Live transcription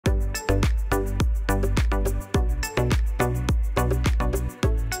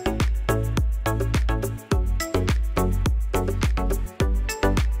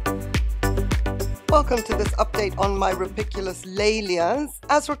welcome to this update on my Rupicolous Laelias,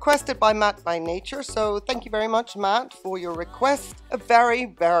 as requested by Matt by Nature. So thank you very much, Matt, for your request. A very,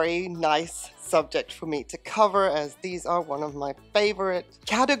 very nice subject for me to cover, as these are one of my favorite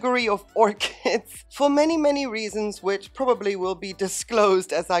category of orchids for many, many reasons, which probably will be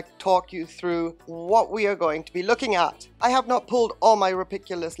disclosed as I talk you through what we are going to be looking at. I have not pulled all my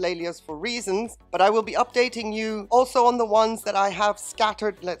Rupicolous Laelias for reasons, but I will be updating you also on the ones that I have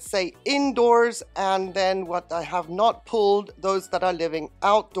scattered, let's say, indoors, and then what I have not pulled, those that are living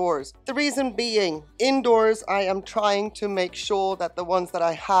outdoors. The reason being, indoors, I am trying to make sure that the ones that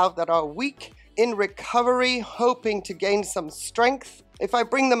I have that are weak in recovery, hoping to gain some strength. If I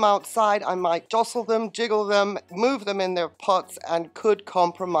bring them outside, I might jostle them, jiggle them, move them in their pots, and could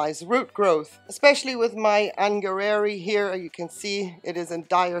compromise root growth. Especially with my angereri here, you can see it is in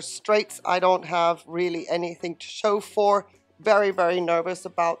dire straits. I don't have really anything to show for. Very, very nervous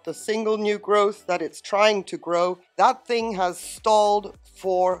about the single new growth that it's trying to grow. That thing has stalled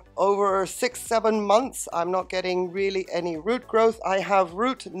for over 6-7 months. I'm not getting really any root growth. I have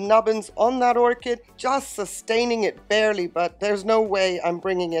root nubbins on that orchid, just sustaining it barely, but there's no way I'm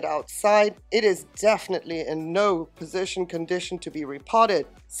bringing it outside. It is definitely in no condition to be repotted.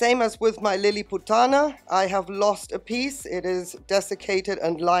 Same as with my Lilliputana, I have lost a piece. It is desiccated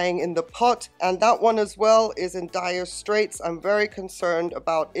and lying in the pot, and that one as well is in dire straits. I'm very concerned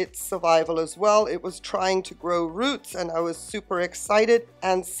about its survival as well. It was trying to grow roots and I was super excited,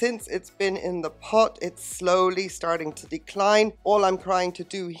 and since it's been in the pot, it's slowly starting to decline. All I'm trying to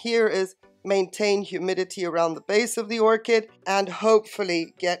do here is maintain humidity around the base of the orchid and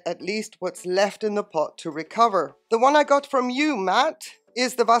hopefully get at least what's left in the pot to recover. The one I got from you, Matt,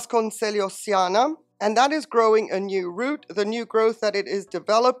 is the Vasconcellosiana, and that is growing a new root. The new growth that it is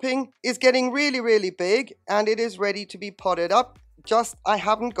developing is getting really, really big, and it is ready to be potted up. Just I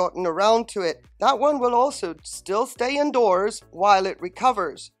haven't gotten around to it. That one will also still stay indoors while it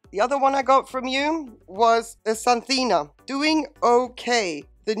recovers. The other one I got from you was a Xanthina, doing okay.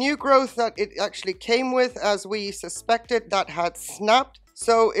 The new growth that it actually came with, as we suspected, that had snapped.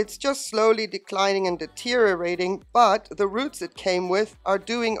 So it's just slowly declining and deteriorating, but the roots it came with are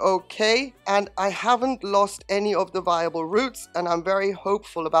doing okay, and I haven't lost any of the viable roots, and I'm very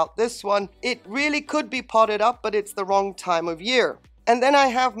hopeful about this one. It really could be potted up, but it's the wrong time of year. And then I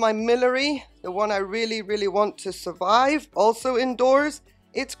have my Milleri, the one I really, really want to survive, also indoors.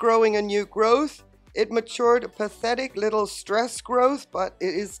 It's growing a new growth. It matured a pathetic little stress growth, but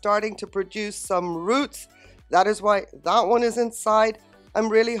it is starting to produce some roots. That is why that one is inside. I'm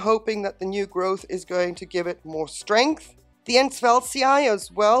really hoping that the new growth is going to give it more strength. The Ensfeldtii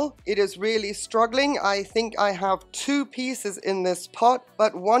as well, it is really struggling. I think I have 2 pieces in this pot,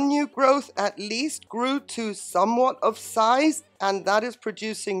 but one new growth at least grew to somewhat of size, and that is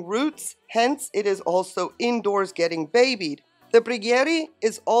producing roots. Hence, it is also indoors getting babied. The Brighieri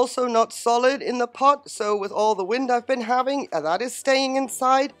is also not solid in the pot, so with all the wind I've been having, that is staying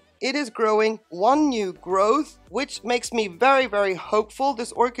inside. It is growing one new growth, which makes me very, very hopeful.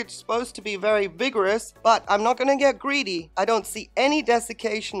 This orchid is supposed to be very vigorous, but I'm not going to get greedy. I don't see any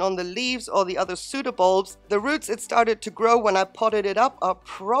desiccation on the leaves or the other pseudobulbs. The roots it started to grow when I potted it up are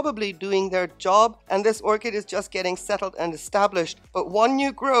probably doing their job, and this orchid is just getting settled and established. But one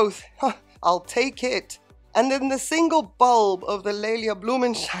new growth, I'll take it. And then the single bulb of the Laelia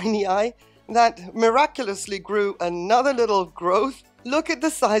Blumenscheinii that miraculously grew another little growth. Look at the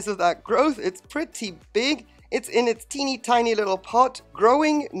size of that growth. It's pretty big. It's in its teeny tiny little pot,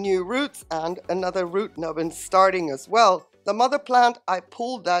 growing new roots, and another root nubbin starting as well. The mother plant, I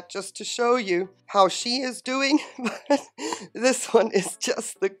pulled that just to show you how she is doing, but this one is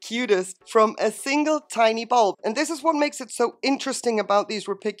just the cutest from a single tiny bulb. And this is what makes it so interesting about these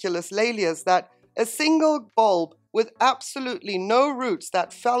Rupicolous Laelias, that a single bulb with absolutely no roots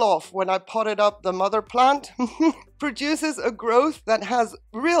that fell off when I potted up the mother plant produces a growth that has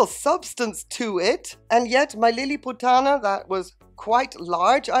real substance to it. And yet my Lilliputana, that was quite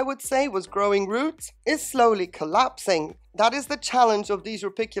large, I would say, was growing roots, is slowly collapsing. That is the challenge of these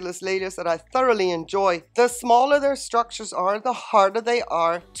Rupicolous Laelias that I thoroughly enjoy. The smaller their structures are, the harder they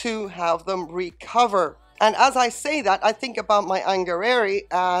are to have them recover. And as I say that, I think about my angereri,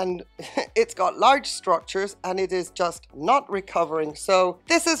 and it's got large structures and it is just not recovering. So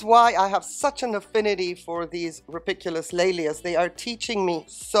this is why I have such an affinity for these Rupicolous Laelias. They are teaching me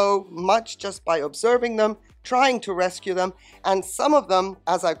so much just by observing them, trying to rescue them, and some of them,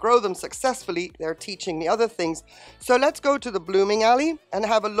 as I grow them successfully, they're teaching me other things. So let's go to the blooming alley and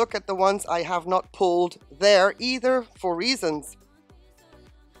have a look at the ones I have not pulled there either for reasons.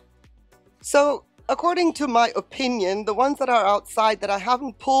 So According to my opinion, the ones that are outside that I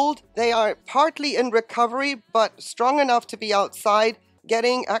haven't pulled, they are partly in recovery, but strong enough to be outside,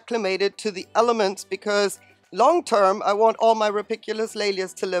 getting acclimated to the elements, because long term, I want all my Rupicolous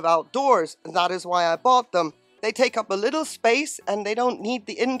Laelias to live outdoors, and that is why I bought them. They take up a little space and they don't need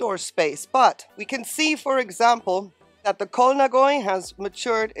the indoor space, but we can see, for example, that the Kolnagoi has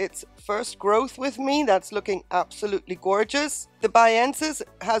matured its first growth with me. That's looking absolutely gorgeous. The Baiensis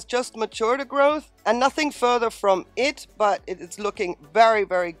has just matured a growth and nothing further from it, but it is looking very,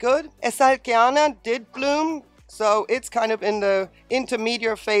 very good. Esalkeana did bloom, so it's kind of in the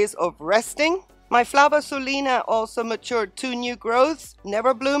intermediate phase of resting. My Flavasulina also matured 2 new growths.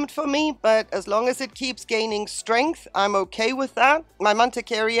 Never bloomed for me, but as long as it keeps gaining strength, I'm okay with that. My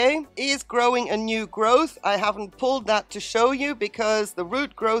Mantecaria is growing a new growth. I haven't pulled that to show you because the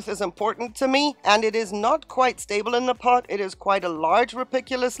root growth is important to me, and it is not quite stable in the pot. It is quite a large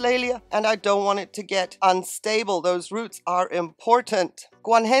Rupicolous Laelia, and I don't want it to get unstable. Those roots are important.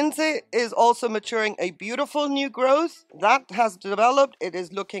 Guanhense is also maturing a beautiful new growth. That has developed. It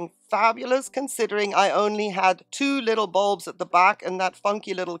is looking fabulous considering I only had 2 little bulbs at the back and that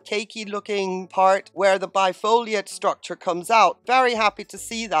funky little cakey looking part where the bifoliate structure comes out. Very happy to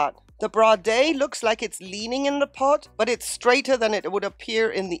see that. The Brade looks like it's leaning in the pot, but it's straighter than it would appear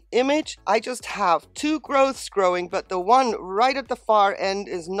in the image. I just have 2 growths growing, but the one right at the far end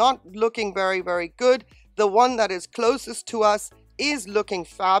is not looking very, very good. The one that is closest to us is looking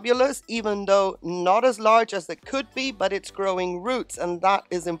fabulous, even though not as large as it could be, but it's growing roots, and that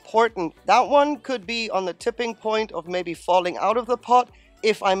is important. That one could be on the tipping point of maybe falling out of the pot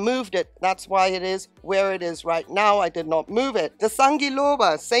if I moved it. That's why it is where it is right now. I did not move it. The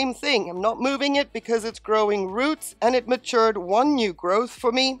Sangiloba, same thing. I'm not moving it because it's growing roots and it matured 1 new growth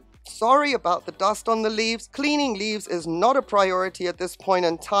for me. Sorry about the dust on the leaves. Cleaning leaves is not a priority at this point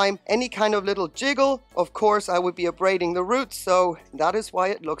in time. Any kind of little jiggle, of course, I would be abrading the roots, so that is why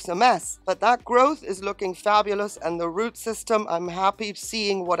it looks a mess. But that growth is looking fabulous, and the root system, I'm happy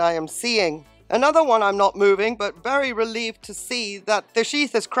seeing what I am seeing. Another one I'm not moving, but very relieved to see that the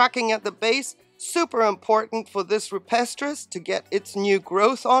sheath is cracking at the base. Super important for this rupestris to get its new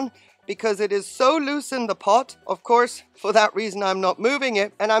growth on, because it is so loose in the pot. Of course, for that reason, I'm not moving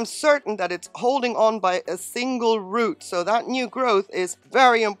it, and I'm certain that it's holding on by a single root. So that new growth is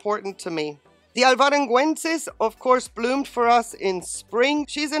very important to me. The Alvarenguensis, of course, bloomed for us in spring.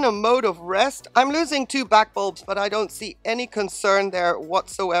 She's in a mode of rest. I'm losing 2 back bulbs, but I don't see any concern there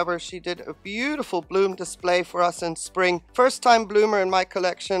whatsoever. She did a beautiful bloom display for us in spring. First time bloomer in my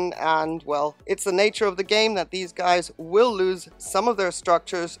collection, and well, it's the nature of the game that these guys will lose some of their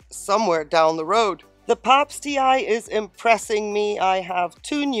structures somewhere down the road. The Papstii is impressing me. I have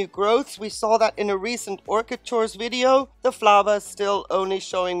 2 new growths. We saw that in a recent Orchid Chores video. The Flava is still only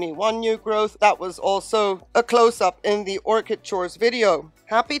showing me 1 new growth. That was also a close-up in the Orchid Chores video.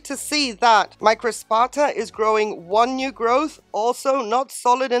 Happy to see that. My Crispata is growing 1 new growth. Also not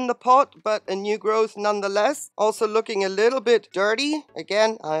solid in the pot, but a new growth nonetheless. Also looking a little bit dirty.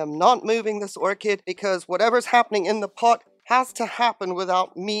 Again, I am not moving this orchid because whatever's happening in the pot has to happen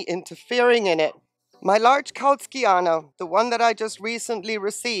without me interfering in it. My large Kautskiana, the one that I just recently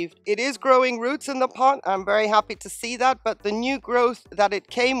received, it is growing roots in the pot. I'm very happy to see that, but the new growth that it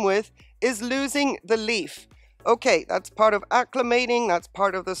came with is losing the leaf. Okay, that's part of acclimating, that's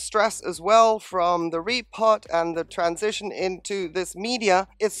part of the stress as well from the repot and the transition into this media.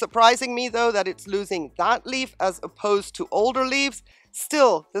 It's surprising me though that it's losing that leaf as opposed to older leaves.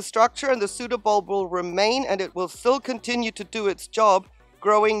 Still, the structure and the pseudobulb will remain, and it will still continue to do its job,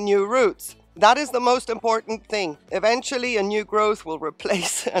 growing new roots. That is the most important thing. Eventually a new growth will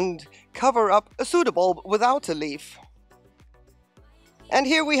replace and cover up a pseudobulb without a leaf. And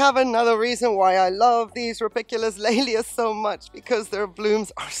here we have another reason why I love these Rupicolous Laelias so much, because their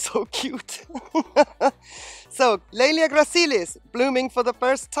blooms are so cute. So, Laelia gracilis, blooming for the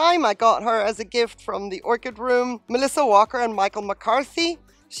first time. I got her as a gift from the Orchid Room. Melissa Walker and Michael McCarthy.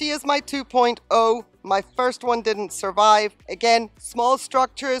 She is my 2.0. My first one didn't survive. Again, small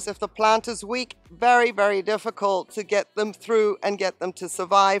structures, if the plant is weak, very, very difficult to get them through and get them to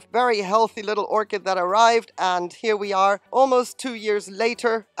survive. Very healthy little orchid that arrived, and here we are almost 2 years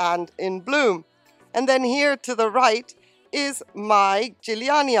later and in bloom. And then here to the right is my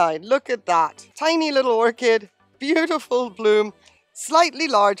Gillianii. Look at that. Tiny little orchid, beautiful bloom. Slightly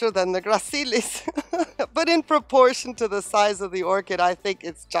larger than the gracilis, but in proportion to the size of the orchid, I think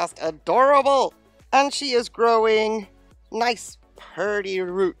it's just adorable. And she is growing nice, pretty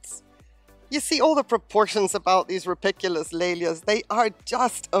roots. You see all the proportions about these Rupicolous Laelias. They are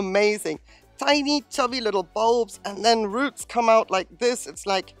just amazing. tiny chubby little bulbs and then roots come out like this. It's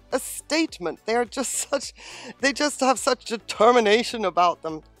like a statement. They just have such determination about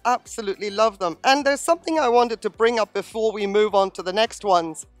them. Absolutely love them. And there's something I wanted to bring up before we move on to the next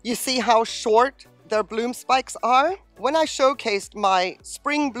ones. You see how short their bloom spikes are? When I showcased my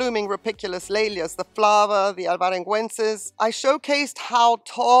spring blooming Rupicolous Laelias, the Flava, the Alvarenguensis, I showcased how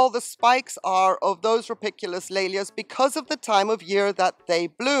tall the spikes are of those Rupicolous Laelias because of the time of year that they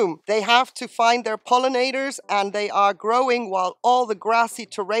bloom. They have to find their pollinators and they are growing while all the grassy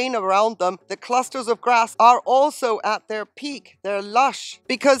terrain around them, the clusters of grass, are also at their peak. They're lush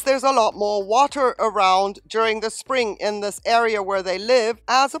because there's a lot more water around during the spring in this area where they live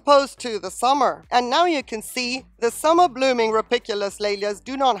as opposed to the summer. And now you can see the summer blooming Rupicolous Laelias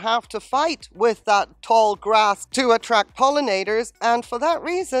do not have to fight with that tall grass to attract pollinators, and for that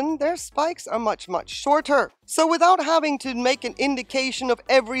reason their spikes are much shorter. So without having to make an indication of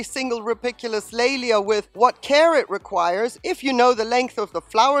every single Rupicolous Laelia with what care it requires, if you know the length of the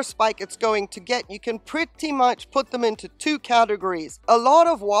flower spike it's going to get, you can pretty much put them into two categories. A lot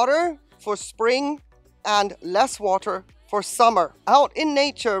of water for spring and less water for summer. Out in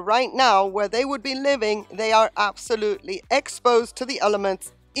nature right now where they would be living, they are absolutely exposed to the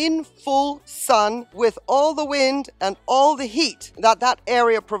elements in full sun with all the wind and all the heat that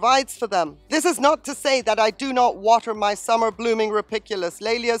area provides for them. This is not to say that I do not water my summer blooming Rupicolous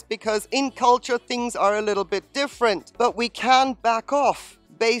Laelias, because in culture things are a little bit different, but we can back off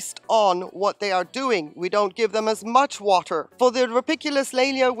based on what they are doing. We don't give them as much water. For the Rupicolous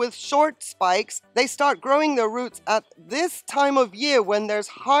Laelia with short spikes, they start growing their roots at this time of year when there's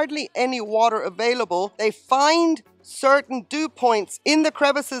hardly any water available. They find certain dew points in the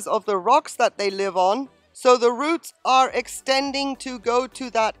crevices of the rocks that they live on. So the roots are extending to go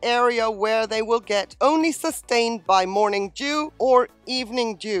to that area where they will get only sustained by morning dew or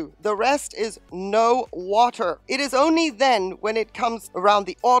evening dew. The rest is no water. It is only then when it comes around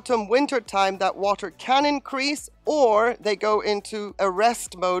the autumn winter time that water can increase, or they go into a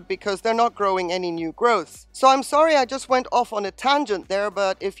rest mode because they're not growing any new growths. So I'm sorry I just went off on a tangent there,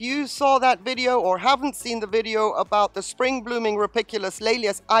 but if you saw that video or haven't seen the video about the spring blooming Rupicolous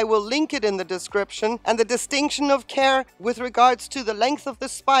Laelias, I will link it in the description. And the distinction of care with regards to the length of the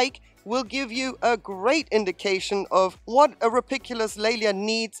spike will give you a great indication of what a Rupicolous Laelia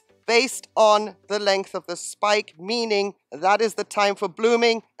needs based on the length of the spike, meaning that is the time for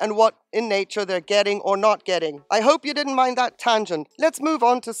blooming and what in nature they're getting or not getting. I hope you didn't mind that tangent. Let's move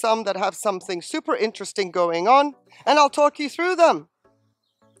on to some that have something super interesting going on, and I'll talk you through them.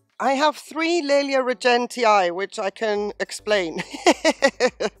 I have 3 Laelia regentii, which I can explain.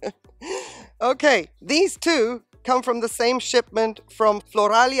 Okay, these 2 come from the same shipment from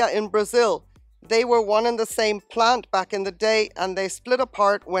Floralia in Brazil. They were one and the same plant back in the day, and they split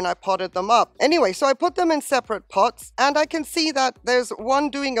apart when I potted them up. Anyway, so I put them in separate pots, and I can see that there's one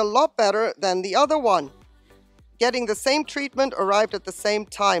doing a lot better than the other one. Getting the same treatment, arrived at the same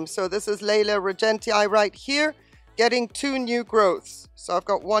time. So this is Laelia regentii right here, getting 2 new growths. So I've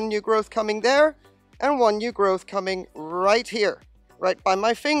got 1 new growth coming there, and 1 new growth coming right here, right by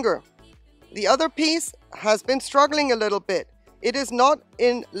my finger. The other piece has been struggling a little bit. It is not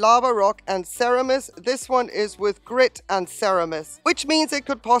in lava rock and ceramis. This one is with grit and ceramis, which means it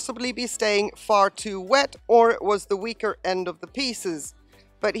could possibly be staying far too wet, or it was the weaker end of the pieces.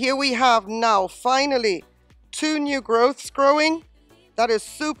 But here we have now finally 2 new growths growing. That is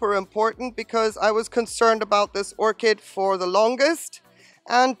super important because I was concerned about this orchid for the longest.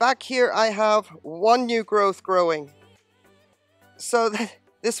 And back here I have 1 new growth growing. So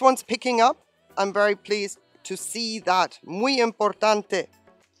this one's picking up. I'm very pleased to see that. Muy importante.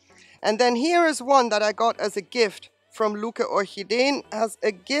 And then here is one that I got as a gift from ORCHID as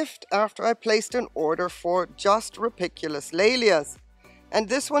a gift after I placed an order for just Rupicolous Laelias. And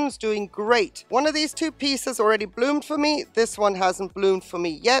this one's doing great. One of these 2 pieces already bloomed for me. This one hasn't bloomed for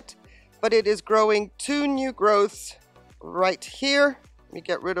me yet, but it is growing 2 new growths right here. Let me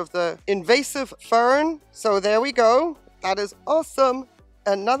get rid of the invasive fern. So there we go. That is awesome.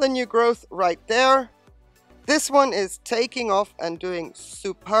 Another new growth right there. This one is taking off and doing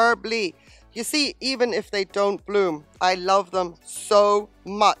superbly. You see, even if they don't bloom, I love them so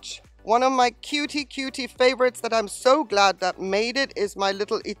much. One of my cutie favorites that I'm so glad that made it is my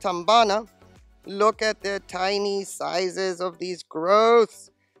little Itambana. Look at the tiny sizes of these growths.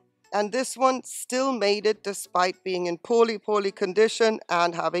 And this one still made it despite being in poorly condition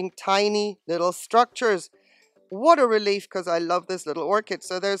and having tiny little structures. What a relief, because I love this little orchid.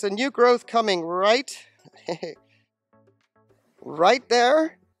 So there's a new growth coming right right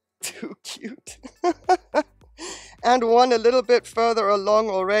there. Too cute. And one a little bit further along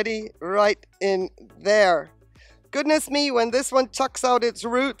already, right in there. Goodness me, when this one chucks out its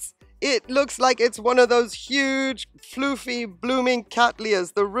roots, it looks like it's one of those huge, floofy, blooming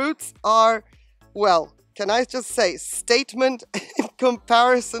cattleyas. The roots are, well, can I just say, statement in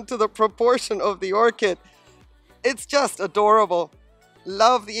comparison to the proportion of the orchid. It's just adorable.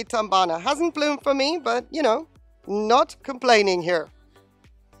 Love the Itambana. Hasn't bloomed for me, but, you know, not complaining here.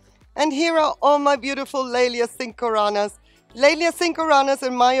 And here are all my beautiful Laelia cincoranas. Laelia cincoranas,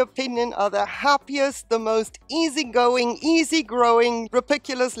 in my opinion, are the happiest, the most easygoing, easy-growing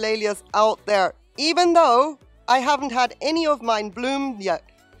Rupicolous Laelias out there. Even though I haven't had any of mine bloom yet.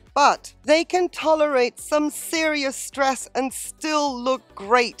 But they can tolerate some serious stress and still look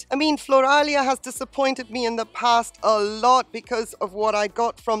great. I mean, Floralia has disappointed me in the past a lot because of what I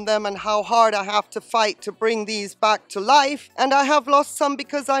got from them and how hard I have to fight to bring these back to life. And I have lost some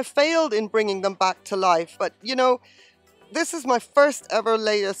because I failed in bringing them back to life. But, you know, this is my first ever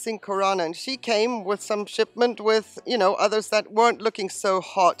Laelia cincorana, and she came with some shipment with, you know, others that weren't looking so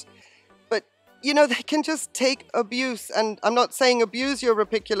hot. You know, they can just take abuse, and I'm not saying abuse your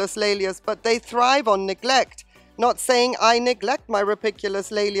Rupicolous Laelias, but they thrive on neglect. Not saying I neglect my Rupicolous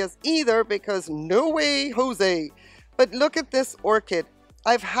Laelias either, because no way, Jose. But look at this orchid.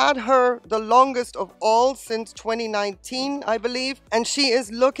 I've had her the longest of all since 2019, I believe, and she is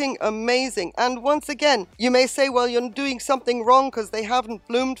looking amazing. And once again, you may say, well, you're doing something wrong because they haven't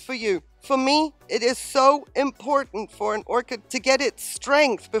bloomed for you. For me, it is so important for an orchid to get its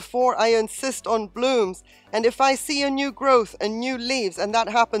strength before I insist on blooms. And if I see a new growth and new leaves, and that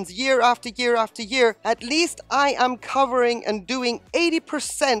happens year after year after year, at least I am covering and doing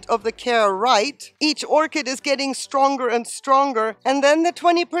 80% of the care right. Each orchid is getting stronger and stronger. And then the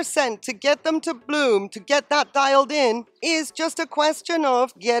 20% to get them to bloom, to get that dialed in, is just a question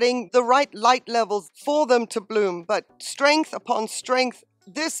of getting the right light levels for them to bloom. But strength upon strength,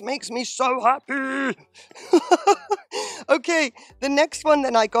 this makes me so happy. Okay, the next one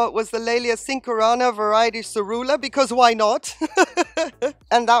that I got was the Laelia cincorana variety Cerula, because why not?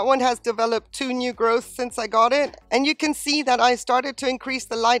 And that one has developed 2 new growths since I got it. And you can see that I started to increase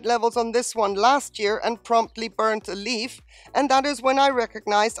the light levels on this one last year and promptly burnt a leaf. And that is when I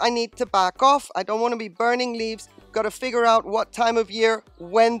recognized I need to back off. I don't want to be burning leaves. Got to figure out what time of year,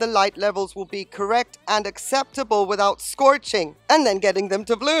 when the light levels will be correct and acceptable without scorching, and then getting them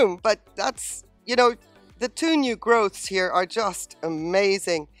to bloom. But that's, you know, the 2 new growths here are just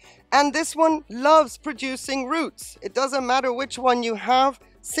amazing. And this one loves producing roots. It doesn't matter which one you have.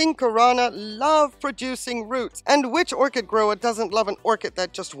 Cincorana love producing roots. And which orchid grower doesn't love an orchid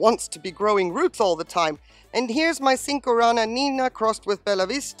that just wants to be growing roots all the time? And here's my Cincorana Nina crossed with Bella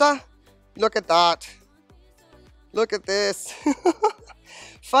Vista. Look at that. Look at this.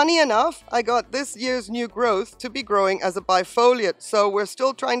 Funny enough, I got this year's new growth to be growing as a bifoliate, so we're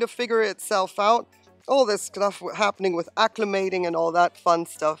still trying to figure itself out. All this stuff happening with acclimating and all that fun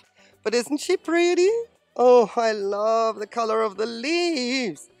stuff. But isn't she pretty? Oh, I love the color of the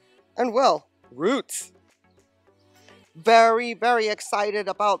leaves. And well, roots. Very, very excited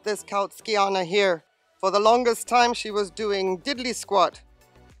about this Kautskiana here. For the longest time she was doing diddly squat.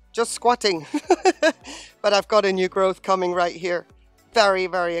 Just squatting. But I've got a new growth coming right here. Very,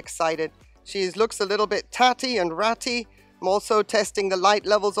 very excited. She looks a little bit tatty and ratty. I'm also testing the light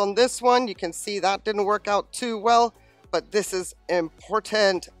levels on this one. You can see that didn't work out too well, but this is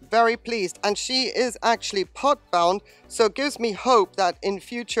important. Very pleased. And she is actually pot bound, so it gives me hope that in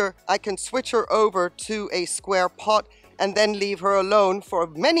future I can switch her over to a square pot and then leave her alone for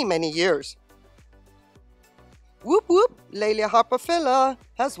many, many years. Whoop whoop, Laelia harpophylla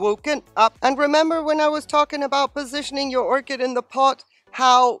has woken up. And remember when I was talking about positioning your orchid in the pot,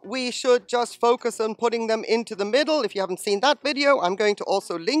 how we should just focus on putting them into the middle? If you haven't seen that video, I'm going to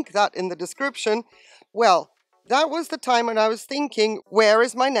also link that in the description. Well, that was the time when I was thinking, where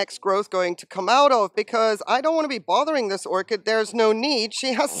is my next growth going to come out of? Because I don't want to be bothering this orchid. There's no need.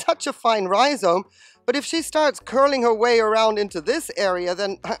 She has such a fine rhizome. But if she starts curling her way around into this area,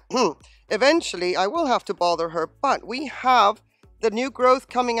 then eventually I will have to bother her. But we have the new growth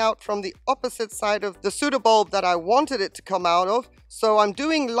coming out from the opposite side of the pseudobulb that I wanted it to come out of. So I'm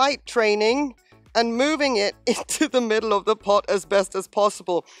doing light training and moving it into the middle of the pot as best as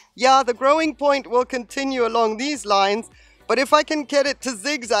possible. Yeah, the growing point will continue along these lines, but if I can get it to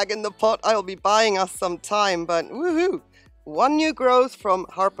zigzag in the pot, I'll be buying us some time. But woohoo! 1 new growth from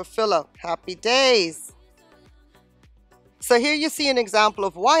harpophylla. Happy days! So here you see an example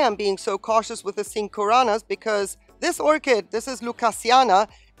of why I'm being so cautious with the cincoranas, because this orchid, this is Lucasiana,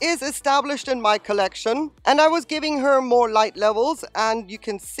 is established in my collection, and I was giving her more light levels, and you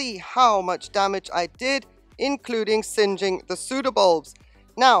can see how much damage I did including singeing the pseudobulbs.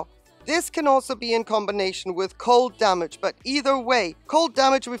 Now, this can also be in combination with cold damage, but either way, cold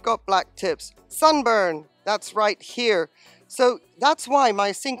damage, we've got black tips. Sunburn, that's right here. So that's why my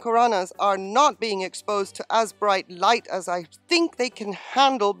Synchoronas are not being exposed to as bright light as I think they can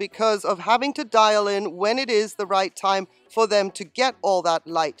handle, because of having to dial in when it is the right time for them to get all that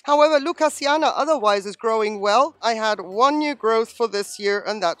light. However, Lucasiana otherwise is growing well. I had one new growth for this year,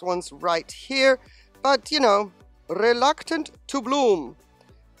 and that one's right here. But, you know, reluctant to bloom.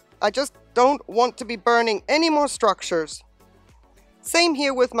 I just don't want to be burning any more structures. Same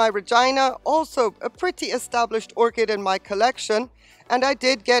here with my Regina, also a pretty established orchid in my collection, and I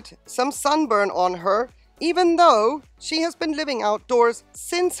did get some sunburn on her, even though she has been living outdoors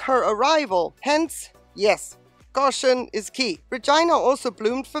since her arrival. Hence, yes, caution is key. Regina also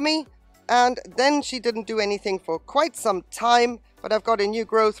bloomed for me, and then she didn't do anything for quite some time, but I've got a new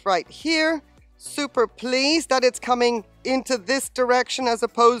growth right here. Super pleased that it's coming into this direction as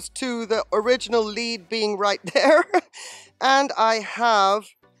opposed to the original lead being right there. And I have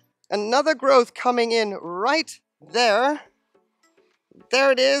another growth coming in right there.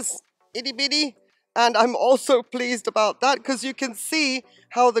 There it is, itty bitty. And I'm also pleased about that because you can see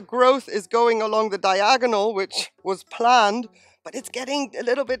how the growth is going along the diagonal, which was planned, but it's getting a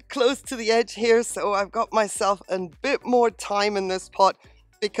little bit close to the edge here. So I've got myself a bit more time in this pot,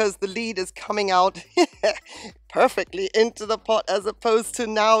 because the lead is coming out perfectly into the pot as opposed to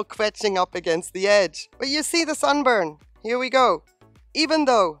now quetching up against the edge. But you see the sunburn. Here we go. Even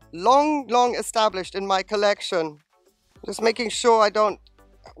though long established in my collection, just making sure I don't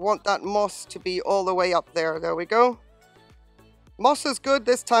want that moss to be all the way up there. There we go. Moss is good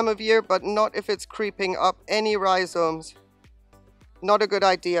this time of year, but not if it's creeping up any rhizomes. Not a good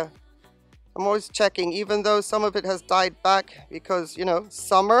idea. I'm always checking, even though some of it has died back because, you know,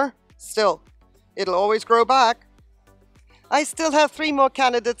 summer, still, it'll always grow back. I still have 3 more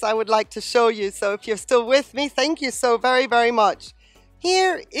candidates I would like to show you, so if you're still with me, thank you so very much.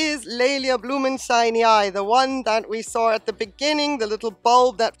 Here is Laelia Blumenscheinii, the one that we saw at the beginning, the little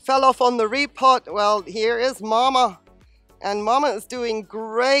bulb that fell off on the repot. Well, here is Mama. And Mama is doing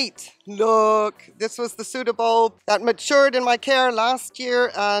great. Look, this was the pseudobulb that matured in my care last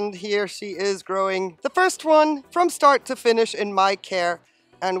year, and here she is growing. The first one from start to finish in my care,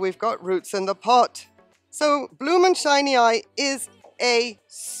 and we've got roots in the pot. So Blumenscheinii is a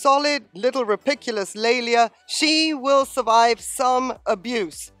solid little Rupicolous Laelia. She will survive some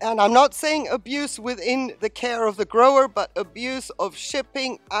abuse. And I'm not saying abuse within the care of the grower, but abuse of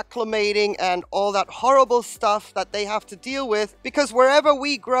shipping, acclimating, and all that horrible stuff that they have to deal with. Because wherever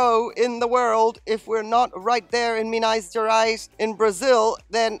we grow in the world, if we're not right there in Minas Gerais in Brazil,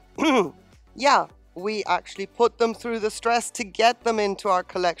 then yeah, we actually put them through the stress to get them into our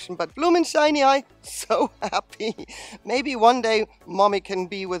collection. But Blumenscheinii, so happy. Maybe one day mommy can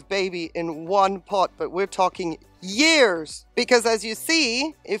be with baby in one pot, but we're talking years. Because as you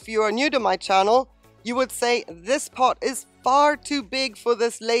see, if you are new to my channel, you would say this pot is far too big for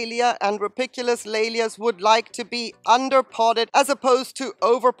this Laelia, and Rupicolous Laelias would like to be under potted as opposed to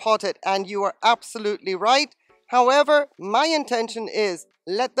over potted. And you are absolutely right. However, my intention is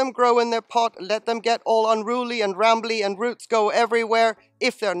let them grow in their pot, let them get all unruly and rambly and roots go everywhere.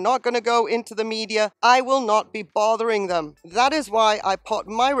 If they're not going to go into the media, I will not be bothering them. That is why I pot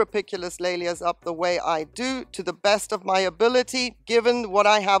my Rupicolous Laelias up the way I do, to the best of my ability, given what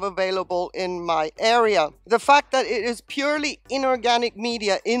I have available in my area. The fact that it is purely inorganic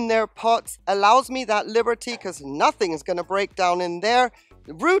media in their pots allows me that liberty, because nothing is going to break down in there.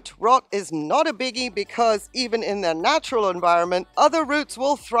 Root rot is not a biggie, because even in their natural environment, other roots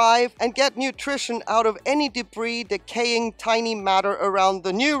will thrive and get nutrition out of any debris, decaying tiny matter around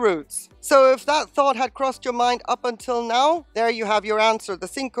the new roots. So if that thought had crossed your mind up until now, there you have your answer. The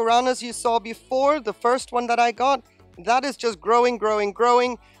Synchoronas you saw before, the first one that I got, that is just growing.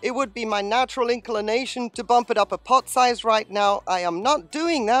 It would be my natural inclination to bump it up a pot size right now. I am not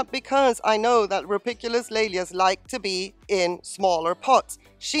doing that because I know that Rupicolous Laelias like to be in smaller pots.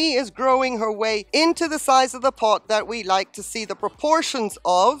 She is growing her way into the size of the pot that we like to see the proportions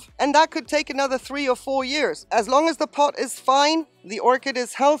of, and that could take another 3 or 4 years. As long as the pot is fine, the orchid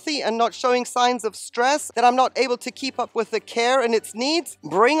is healthy and not showing signs of stress, that I'm not able to keep up with the care and its needs,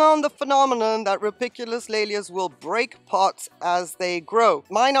 bring on the phenomenon that Rupicolous Laelias will break pots as they grow.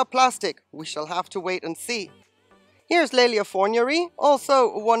 Mine are plastic. We shall have to wait and see. Here's Laelia Forneri,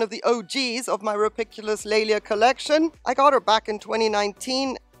 also one of the OGs of my Rupicolous Laelia collection. I got her back in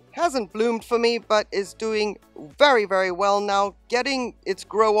 2019. Hasn't bloomed for me, but is doing very well now, getting its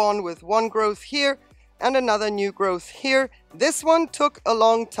grow on with one growth here and another new growth here. This one took a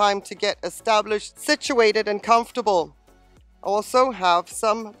long time to get established, situated and comfortable. Also have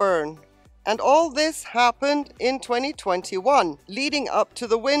some burn. And all this happened in 2021, leading up to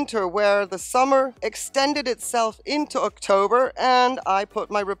the winter where the summer extended itself into October, and I put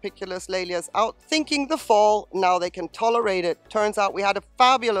my Rupicolous Laelias out thinking the fall, now they can tolerate it. Turns out we had a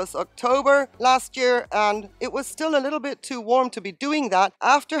fabulous October last year, and it was still a little bit too warm to be doing that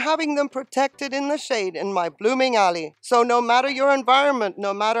after having them protected in the shade in my blooming alley. So no matter your environment,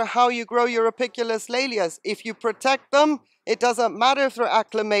 no matter how you grow your Rupicolous Laelias, if you protect them, it doesn't matter if they're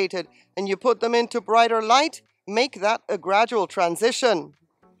acclimated and you put them into brighter light, make that a gradual transition.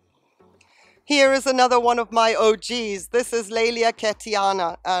 Here is another one of my OGs. This is Laelia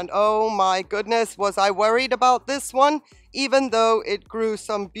Ketiana, and oh my goodness, was I worried about this one, even though it grew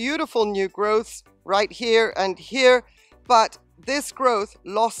some beautiful new growths right here and here, but this growth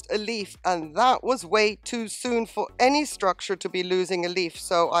lost a leaf, and that was way too soon for any structure to be losing a leaf.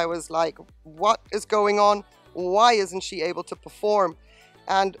 So I was like, what is going on? Why isn't she able to perform?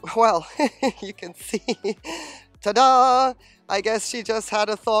 And well, you can see, ta-da! I guess she just had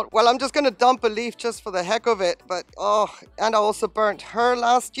a thought, well, I'm just going to dump a leaf just for the heck of it. But oh, and I also burnt her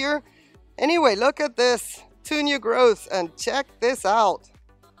last year. Anyway, look at this. 2 new growths, and check this out.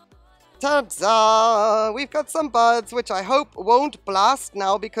 Ta-da! We've got some buds, which I hope won't blast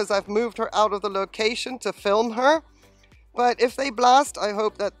now because I've moved her out of the location to film her. But if they blast, I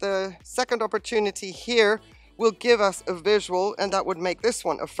hope that the second opportunity here will give us a visual, and that would make this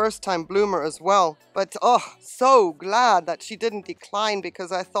one a first-time bloomer as well. But oh, so glad that she didn't decline,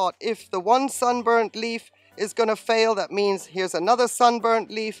 because I thought if the one sunburnt leaf is going to fail, that means here's another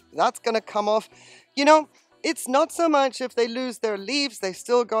sunburnt leaf, that's going to come off. You know, it's not so much if they lose their leaves, they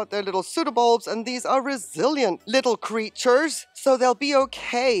still got their little pseudobulbs, and these are resilient little creatures, so they'll be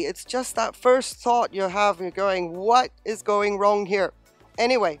okay. It's just that first thought you have, you're going, what is going wrong here?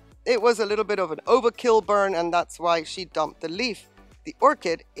 Anyway, it was a little bit of an overkill burn, and that's why she dumped the leaf. The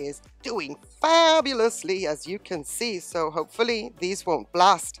orchid is doing fabulously, as you can see, so hopefully these won't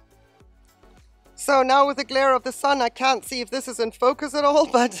blast. So now with the glare of the sun, I can't see if this is in focus at all,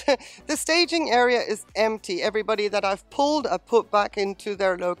 but the staging area is empty. Everybody that I've pulled, I put back into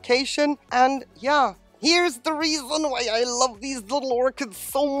their location. And yeah, here's the reason why I love these little orchids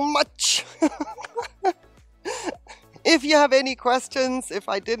so much. If you have any questions, if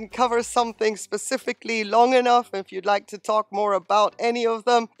I didn't cover something specifically long enough, if you'd like to talk more about any of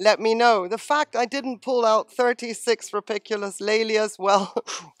them, let me know. The fact I didn't pull out 36 Rupicolous Laelias, well,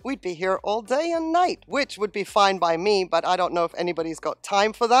 we'd be here all day and night, which would be fine by me, but I don't know if anybody's got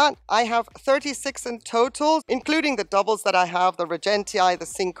time for that. I have 36 in total, including the doubles that I have, the Regentii, the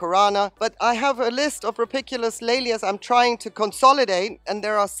Syncorana, but I have a list of Rupicolous Laelias I'm trying to consolidate, and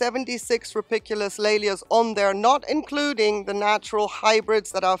there are 76 Rupicolous Laelias on there, not including the natural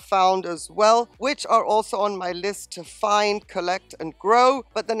hybrids that I've found as well, which are also on my list to find, collect and grow.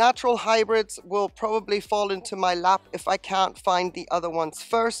 But the natural hybrids will probably fall into my lap if I can't find the other ones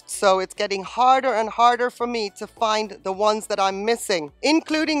first. So it's getting harder and harder for me to find the ones that I'm missing,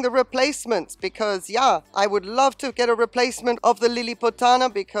 including the replacements, because yeah, I would love to get a replacement of the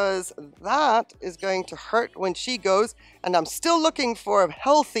Lilliputana, because that is going to hurt when she goes. And I'm still looking for a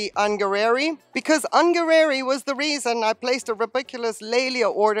healthy angereri, because angereri was the reason I placed a Rupicolous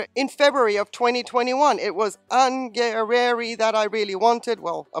Laelia order in February of 2021. It was angereri that I really wanted,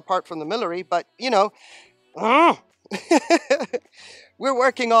 well, apart from the Millery, but you know, we're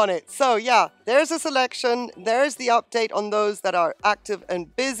working on it. So yeah, there's a selection, there's the update on those that are active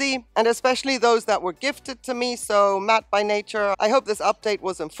and busy, and especially those that were gifted to me. So Matt by Nature, I hope this update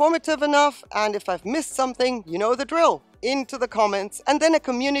was informative enough, and if I've missed something, you know the drill. Into the comments, and then a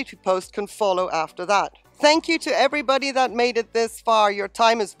community post can follow after that. Thank you to everybody that made it this far. Your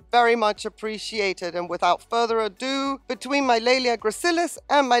time is very much appreciated. And without further ado, between my Laelia gracilis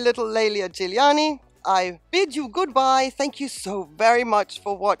and my little Laelia Giuliani, I bid you goodbye. Thank you so very much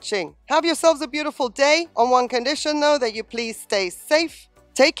for watching. Have yourselves a beautiful day. On one condition though, that you please stay safe.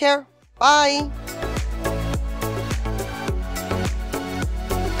 Take care. Bye.